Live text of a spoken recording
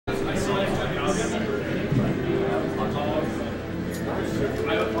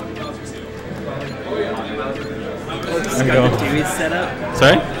just got the Dewey's set up.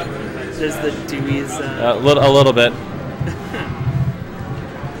 Sorry? There's the Dewey's. A little bit.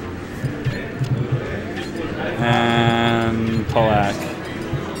 And POAC.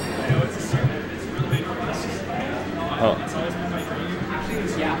 Oh.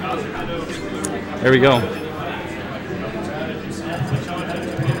 There we go.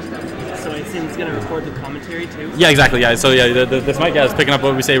 So I assume it's going to record the commentary too? Yeah, exactly. Yeah. So yeah, this mic is picking up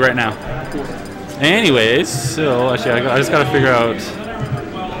what we say right now. Cool. Anyways, so actually, I just got to figure out.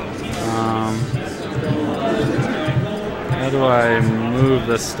 How do I move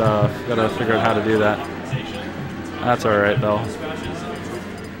this stuff? Gotta figure out how to do that. That's alright though.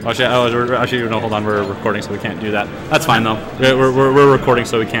 Actually, no, hold on, we're recording so we can't do that. That's fine though. We're recording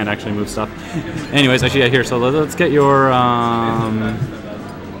so we can't actually move stuff. Anyways, actually, yeah, here, so let's get your,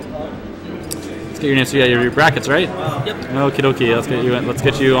 name, so yeah, your brackets, right? Yep. Okie dokie, let's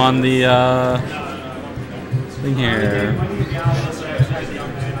get you on the, thing here.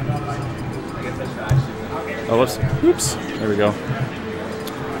 Oh, whoops. Oops. There we go.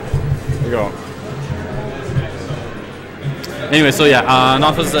 There we go. Anyway, so yeah,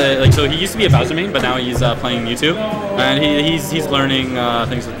 Knoff is so he used to be a Bowser main, but now he's playing Mewtwo, and he's learning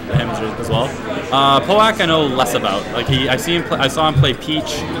things with him as well. POAC I know less about. Like I saw him play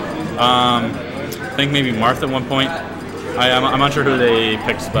Peach. I think maybe Marth at one point. I'm not sure who they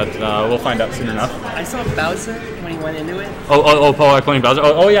picked, but we'll find out soon enough. I saw Bowser when he went into it. Oh, POAC playing Bowser.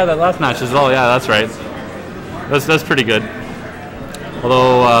 Oh yeah, that last match as well. Yeah, that's right. That's pretty good.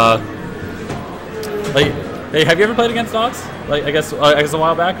 Although, like, hey, have you ever played against dogs? Like, I guess a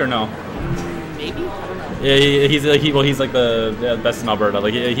while back or no? Maybe. Yeah, he's like the best in Alberta.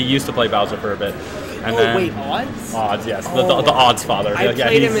 Like he used to play Bowser for a bit. And then, wait, odds? Odds, yes. The odds father. I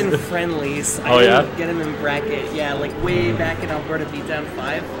played him in friendlies. Oh, I didn't get him in bracket. Yeah, like way back in Alberta Beatdown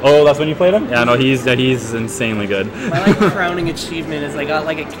 5. Oh, that's when you played him? Yeah, no, he's insanely good. My like crowning achievement is I got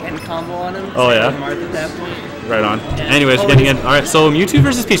like a Ken combo on him. Oh yeah. Marth at that point. Right on. Yeah. Anyways, getting in. All right, so Mewtwo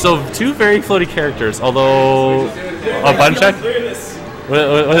versus Peach. So two very floaty characters. Although, a button check.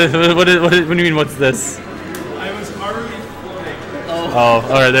 What do you mean? What's this? I was already floating. Oh, all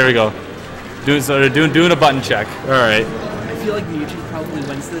right. There we go. Doing a button check. All right. I feel like Mewtwo probably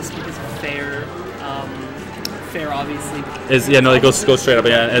wins this because fair obviously. It goes straight up.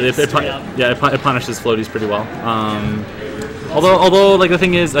 Yeah, it punishes floaties pretty well. Although, like the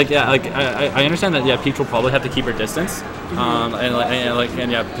thing is, I understand that Peach will probably have to keep her distance,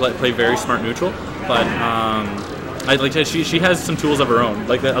 play very smart neutral. But she has some tools of her own.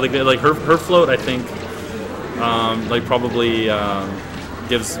 Like her float, I think, probably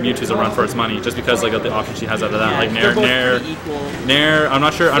gives Mewtwo's a run for its money, just because like the options she has out of that. Like Nair. I'm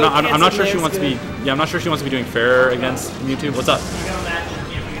not sure. I'm not sure she wants to be. Yeah, I'm not sure she wants to be doing fair against Mewtwo. What's up?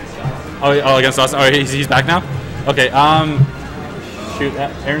 Oh, against us. Oh, he's back now. Okay. Shoot,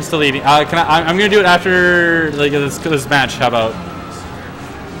 Aaron's still leading. I'm gonna do it after like this match. How about?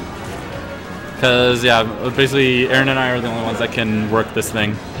 Because yeah, basically Aaron and I are the only ones that can work this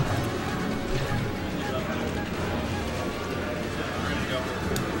thing.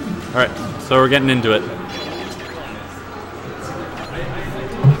 All right, so we're getting into it.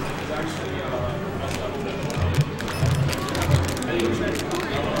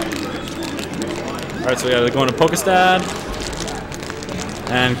 All right, so yeah, they're going to Pokestad,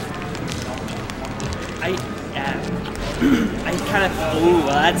 and I kind of well,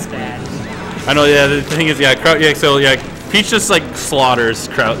 that's bad. I know. Yeah, the thing is, Peach just like slaughters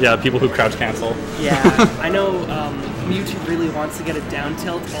people who crouch cancel. Yeah, I know. Mewtwo really wants to get a down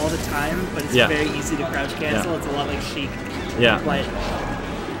tilt all the time, but it's very easy to crouch cancel. It's a lot like Sheik. Yeah. But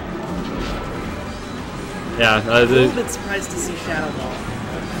yeah. I'm a little bit surprised to see Shadow Ball.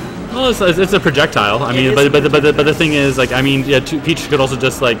 Well, it's a projectile. I mean, but the thing is, like, I mean, Peach could also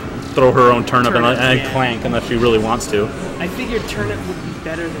just like throw her own turnip and clank unless she really wants to. I figured turnip would be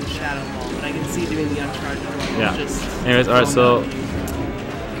better than Shadow Ball, but I can see doing the uncharged one. Yeah. Just anyways, all right, so.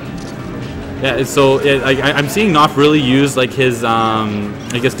 Yeah, so I'm seeing Knoff really use like his I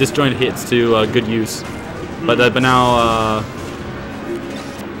guess disjoint hits to good use, but now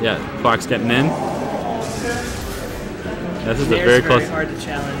POAC's getting in. Yeah, this is a very close. Hard to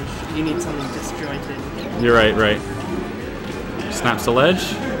challenge. You need something disjointed. You're right. Snaps the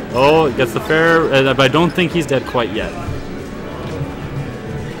ledge. Oh, gets the fair, but I don't think he's dead quite yet.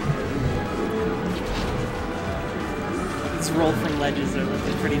 These roll from ledges are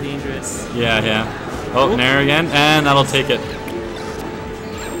looking pretty dangerous. Yeah. Oh, Nair again, and that'll take it.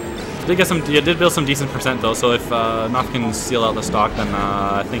 Did build some decent percent though, so if Knoff can seal out the stock, then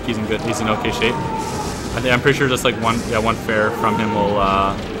I think he's in okay shape. I'm pretty sure just like one fair from him will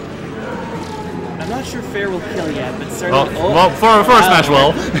I'm not sure fair will kill yet, but certainly... Well, for a smash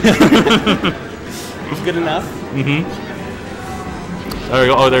well. Good enough. Mm-hmm. There we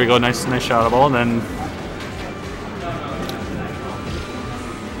go. Oh, there we go. Nice shadow ball, and then...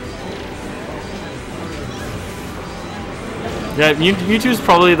 Yeah, Mewtwo's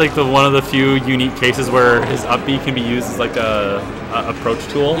probably like one of the few unique cases where his up B can be used as like a approach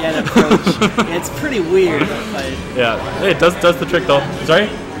tool. Yeah, an approach. Yeah, it's pretty weird, but... Yeah, it does the trick though. Sorry?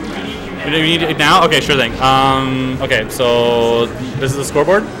 You need it now? Okay, sure thing. Okay, so this is the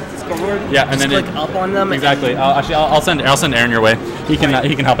scoreboard. Scoreboard. Yeah, and just then click up on them. Exactly. I'll send Aaron your way. He can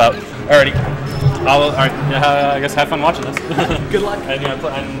help out. Alrighty. All right. Yeah, I guess have fun watching this. Good luck.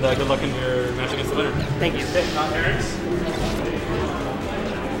 And good luck in your match against the winner. Thank you. Not Eric's.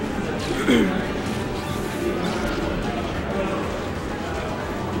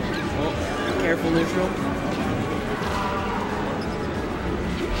 Careful, neutral.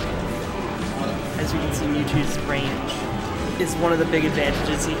 As you can see, Mewtwo's range is one of the big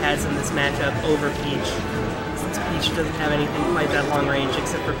advantages he has in this matchup over Peach, since Peach doesn't have anything quite that long range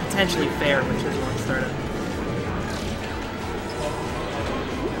except for potentially Fair, which is one startup.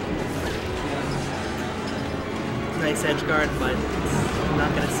 Nice edge guard, but I'm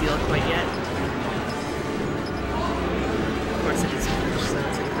not going to seal it quite yet. Of course it is Peach, so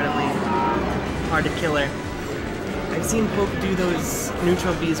it's incredibly hard to kill her. I've seen POAC do those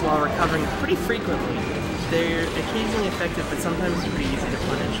neutral Bs while recovering pretty frequently. They're occasionally effective, but sometimes pretty easy to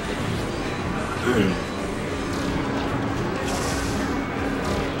punish.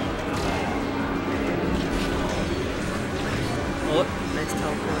 Oh, nice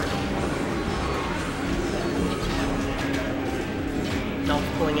teleport. Knoff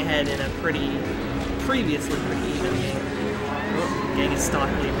pulling ahead in a previously pretty even game. Oh, getting his stock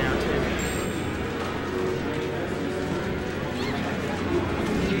lead now too.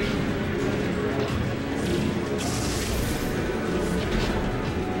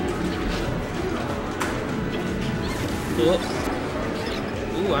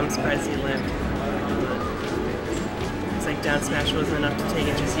 Ooh, I'm surprised he lived. Looks like down smash wasn't enough to take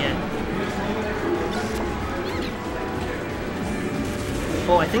it just yet.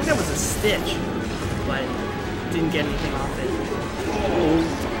 Oh, I think that was a stitch, but didn't get anything off it. Oh,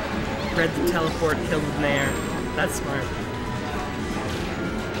 read the teleport, killed him there. That's smart.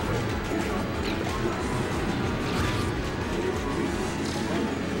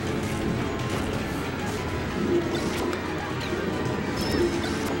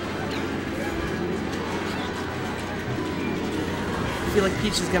 I feel like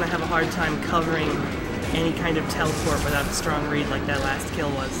Peach is going to have a hard time covering any kind of teleport without a strong read like that last kill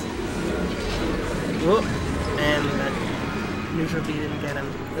was. Whoop! And that neutral B didn't get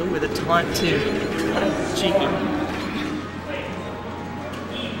him. Oh, with a taunt too. Cheeky.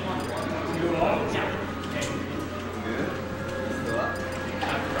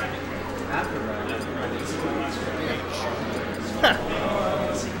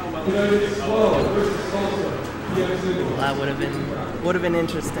 Well, that would have been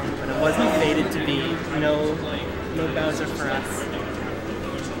interesting, but it wasn't fated to be. No Bowser for us.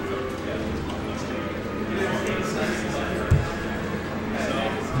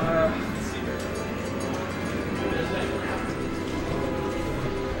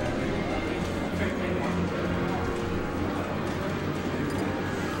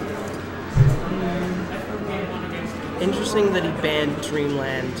 Interesting that he banned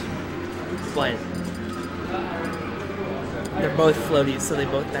Dreamland, but they're both floaties, so they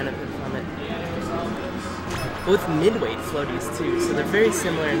both benefit from it. Both mid-weight floaties, too, so they're very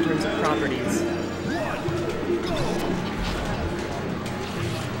similar in terms of properties.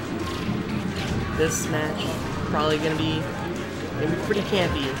 This match probably gonna be pretty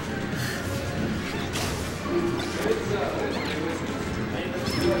campy.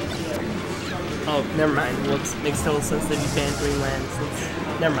 Oh, never mind. Whoops. Makes total sense that he banned Dreamland since...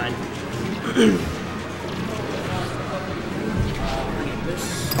 Never mind.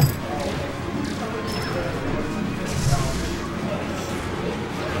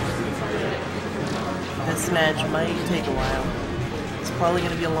 This match might take a while. It's probably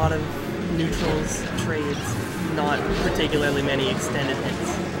going to be a lot of neutrals trades, not particularly many extended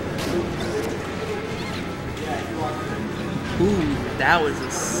hits. Ooh, that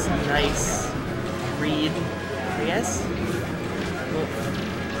was a nice read, I guess. Oh,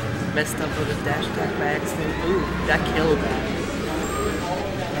 messed up with a dash attack by accident. Ooh, that killed.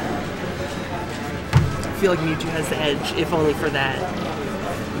 I feel like Mewtwo has the edge, if only for that.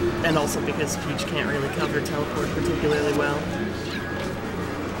 And also because Peach can't really cover teleport particularly well.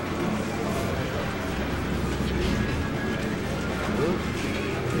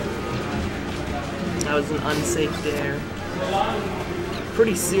 That was an unsafe dare.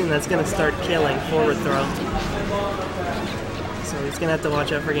 Pretty soon that's going to start killing forward throw. So he's going to have to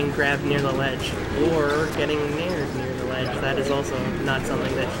watch out for getting grabbed near the ledge or getting near the ledge. That is also not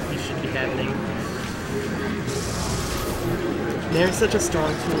something that should be happening. Nair's such a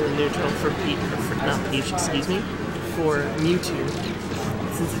strong tool in neutral for Mewtwo,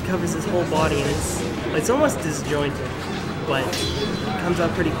 since it covers his whole body and it's almost disjointed, but it comes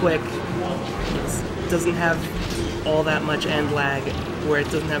out pretty quick. It doesn't have all that much end lag, where it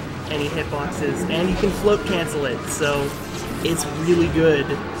doesn't have any hitboxes, and you can float cancel it, so it's really good.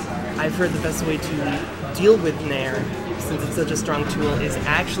 I've heard the best way to deal with Nair, since it's such a strong tool, is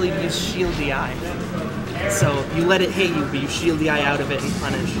actually to use Shield DI. So you let it hit you, but you Shield DI out of it and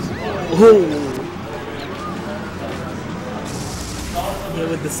punish. Ooh! Hit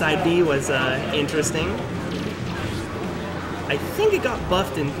with the side B was interesting. I think it got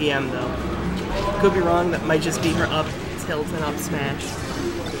buffed in PM though. Could be wrong, that might just be her up tilt and up smash.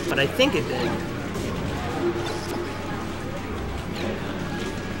 But I think it did.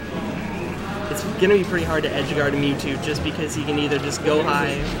 It's gonna be pretty hard to edge guard a Mewtwo just because he can either just go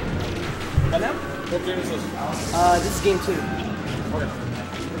high. What now? What game is this? This is game 2. Okay.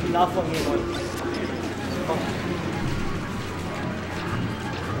 Knoff on game 1. Oh.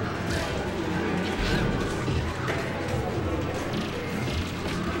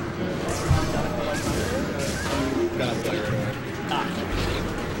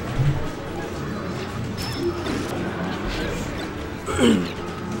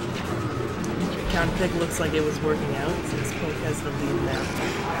 Counter pick looks like it was working out since Poke has the lead now.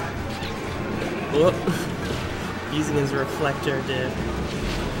 Whoop. Using his reflector to...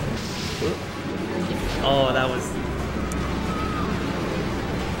 Whoop. Oh, that was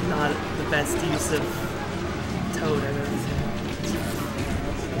not the best use of Toad I've ever seen.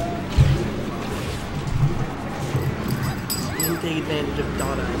 Didn't take advantage of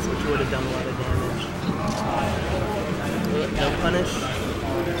Dot Eyes, which would have done a lot of damage. No punish.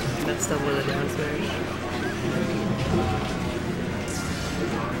 Messed up with a down smash.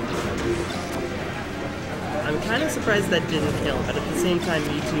 I'm kind of surprised that didn't kill, but at the same time,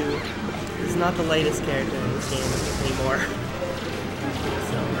 Mewtwo is not the lightest character in this game anymore.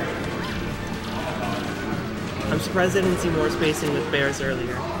 So, I'm surprised I didn't see more spacing with bears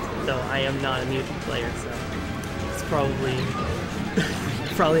earlier, though I am not a Mewtwo player, so it's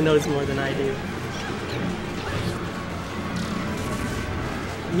probably knows more than I do.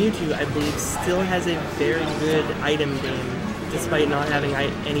 Mewtwo, I believe, still has a very good item game, despite not having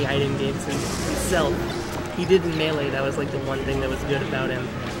any item games himself. He did in Melee, that was like the one thing that was good about him.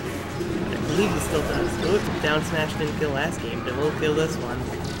 I believe he still does. Oh, down smash didn't kill last game, but we'll kill this one.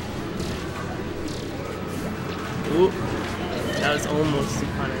 Ooh, that was almost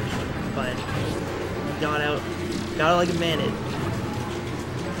punished, but got out like a man-it.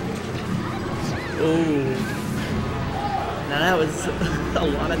 Ooh. Now that was a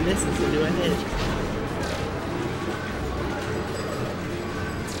lot of misses into a hit.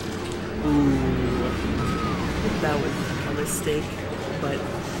 Ooh. That was a mistake, but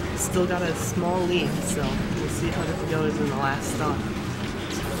still got a small lead, so we'll see how it goes in the last stop.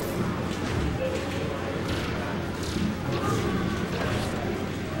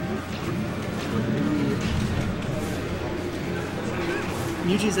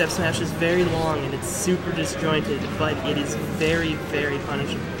 Mewtwo's F smash is very long and it's super disjointed, but it is very, very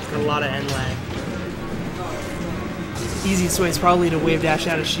punishable. It's got a lot of end lag. Easiest way is probably to wave dash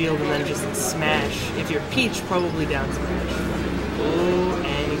out of shield and then just smash. If you're Peach, probably down smash. Oh,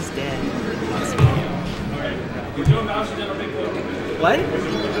 and he's dead. What?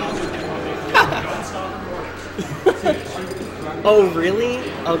 Oh, really?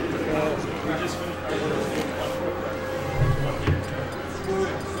 Oh.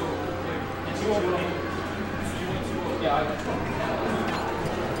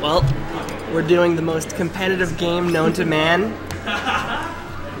 Well, we're doing the most competitive game known to man.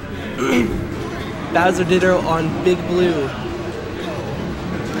 Bowser Ditto on Big Blue.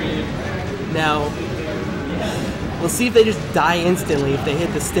 Now, we'll see if they just die instantly if they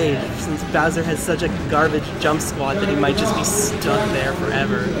hit the stage, since Bowser has such a garbage jump squad that he might just be stuck there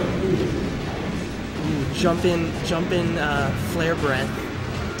forever. Ooh, jump in, Flare Breath.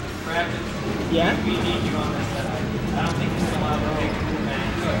 Yeah? I don't think he's allowed to pick.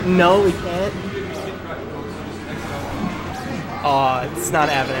 No, we can't. Aw, it's not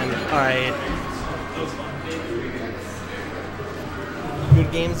evident. Alright.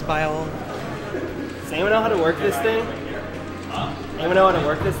 Good games by all. Does anyone know how to work this thing? Anyone know how to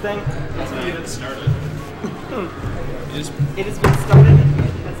work this thing? It's not even started. It has been started.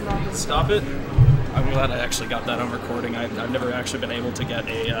 Stop it. I'm glad I actually got that on recording. I've never actually been able to get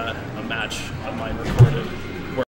a match of mine recorded.